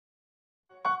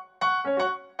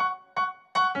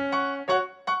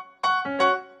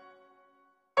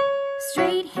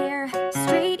Straight hair,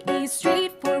 straight A's,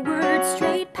 straightforward,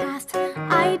 straight past.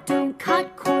 I don't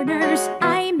cut corners,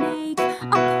 I make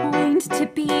a point to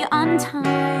be on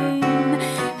time.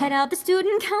 Head out the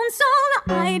student council,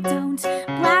 I don't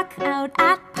black out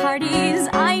at parties.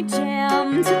 I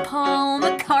jam to Paul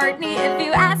McCartney. If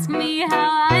you ask me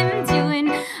how I'm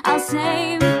doing, I'll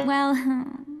say, well,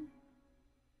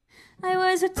 I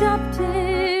was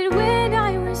adopted when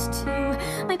I was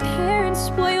 2. My parents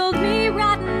spoiled me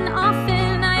rotten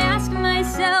often. I ask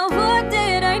myself, what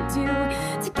did I do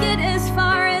to get as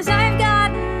far as I've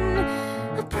gotten?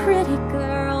 A pretty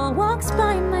girl walks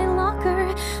by my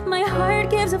locker. My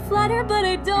heart gives a flutter, but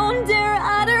I don't dare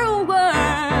utter a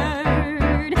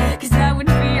word, 'cause that would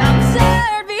be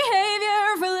absurd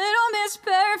behavior for Little Miss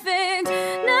Perfect.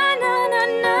 Na na na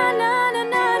na na na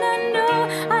na na no,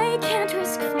 I can't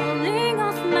risk falling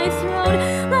off my throne.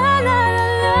 La la la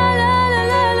la la la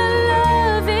la la,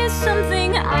 love is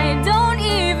something I don't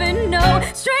even know.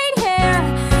 Straight hair,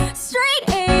 straight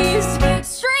A's,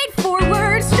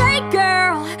 straightforward, straight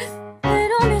girl,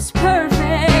 Little Miss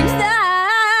Perfect,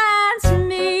 that's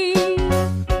me.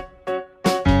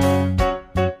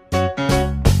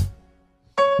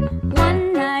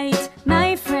 One night,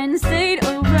 my friends stayed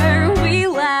over. We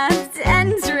laughed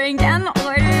and drank and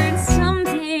ordered.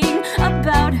 Something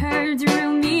about her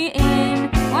drew me in.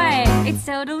 Wait, it's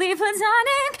totally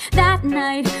platonic. That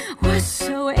night was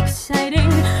so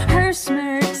exciting. Her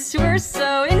smirks were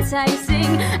so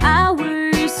enticing.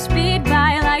 Hours speed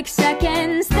by like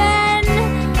seconds. Then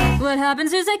what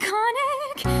happens is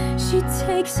iconic. She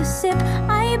takes a sip,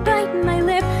 I bite my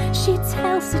lip. She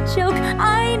tells a joke,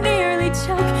 I nearly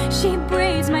choke. She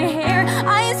braids my hair,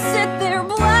 I sit there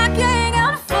blacking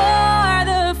out for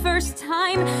the first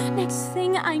time. Next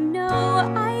thing I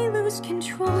know, I lose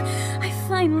control. I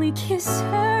finally kiss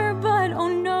her, but oh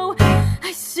no,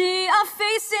 I see a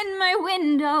face in my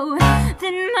window.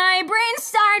 Then my brain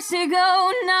starts to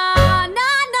go, nah, nah,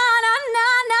 nah, nah,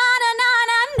 nah, nah, nah, nah,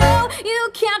 nah, no. You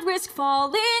can't risk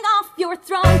falling off your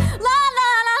throne. La, la,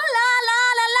 la, la, la,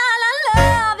 la, la, la,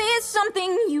 love is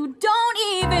something you don't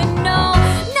even know.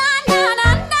 Nah, nah,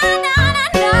 nah, nah, nah, nah,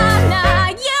 nah, nah.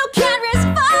 You can't risk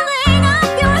falling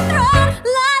off your throne.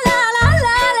 La, la, la,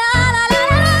 la, la, la, la, la,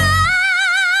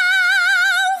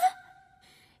 love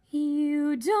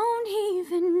you don't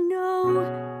even know.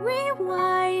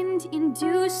 Rewind,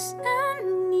 induce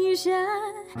amnesia.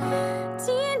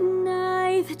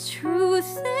 Deny the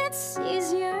truth, it's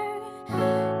easier.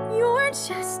 You're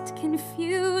just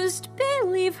confused,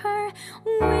 believe her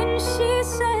when she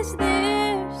says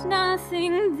there's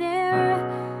nothing there.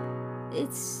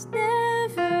 It's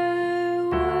never